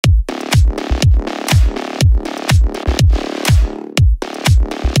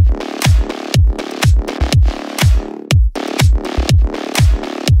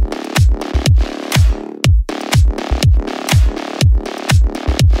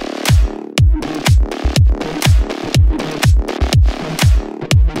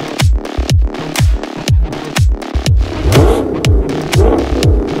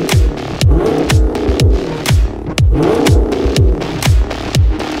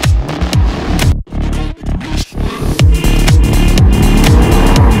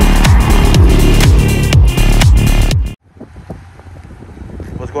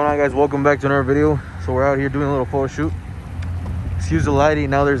guys, welcome back to another video. So we're out here doing a little photo shoot. Excuse the lighting.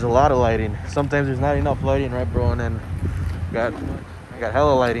 Now there's a lot of lighting. Sometimes there's not enough lighting, right bro? And then I got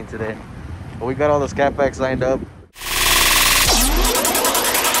hella lighting today, but we got all the Scatpacks lined up.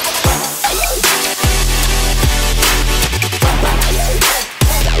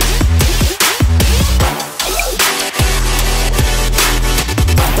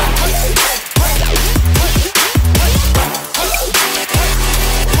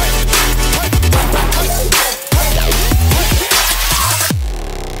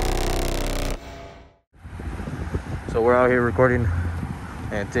 So we're out here recording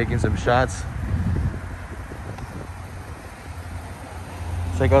and taking some shots.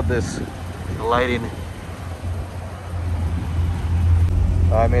 Check out this, the lighting.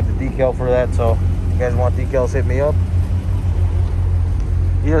 I made the decal for that, so if you guys want decals, hit me up.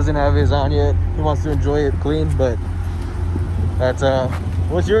 He doesn't have his on yet. He wants to enjoy it clean, but that's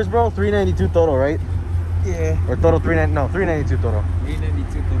what's yours, bro? 392 total, right? Yeah. Or total 390? No, 392 total.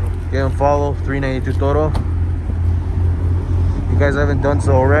 392 total. Give him follow, 392 total. If you guys haven't done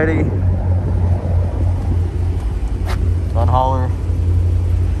so already, on holler.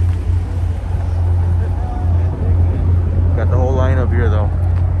 Got the whole line up here though.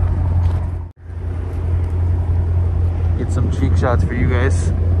 Get some cheek shots for you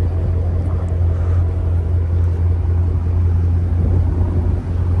guys.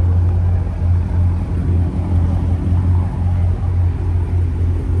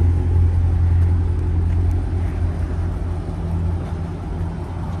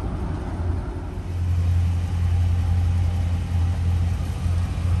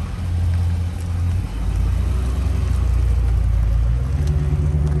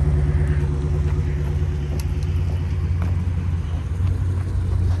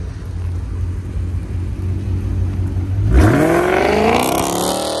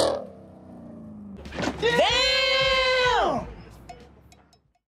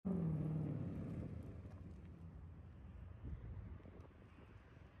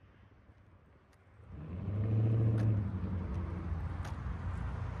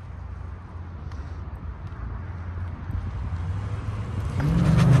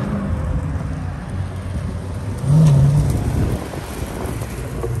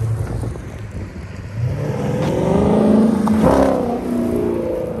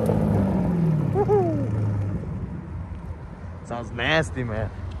 Sounds nasty, man.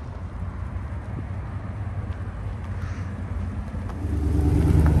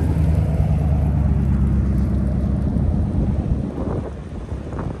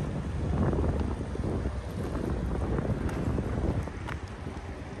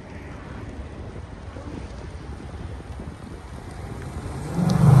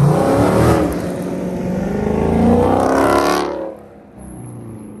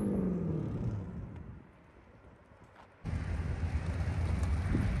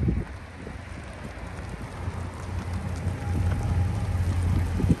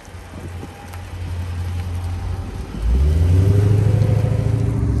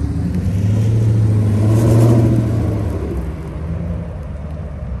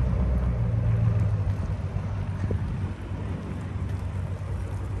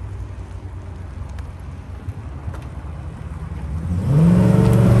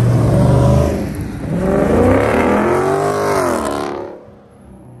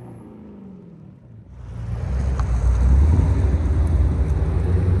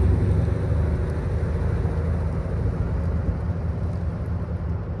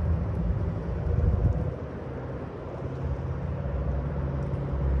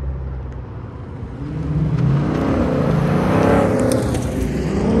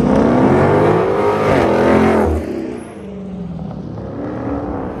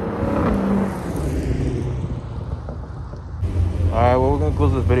 Alright, well, we're gonna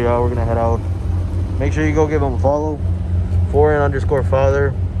close this video out. We're gonna head out. Make sure you go give him a follow.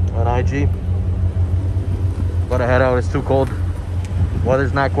 foreign_father on IG. Gotta head out. It's too cold.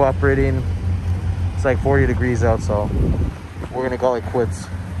 Weather's not cooperating. It's like 40 degrees out, so we're gonna call it quits.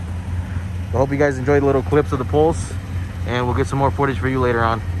 I hope you guys enjoyed little clips of the pulse, and we'll get some more footage for you later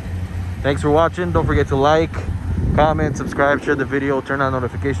on. Thanks for watching. Don't forget to like, comment, subscribe, share the video, turn on the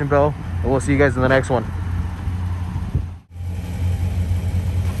notification bell, and we'll see you guys in the next one.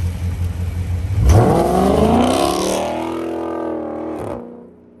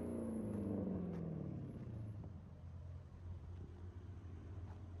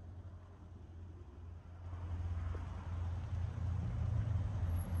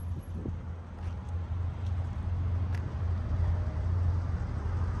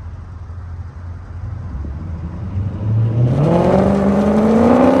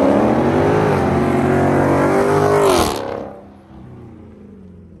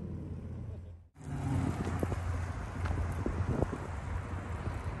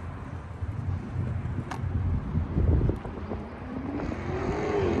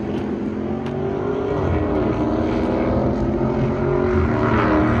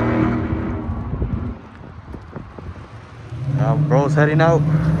 Bro's heading out.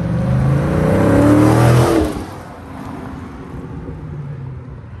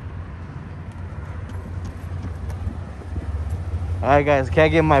 All right, guys,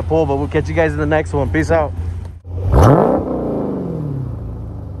 can't get my pull, but we'll catch you guys in the next one. Peace out.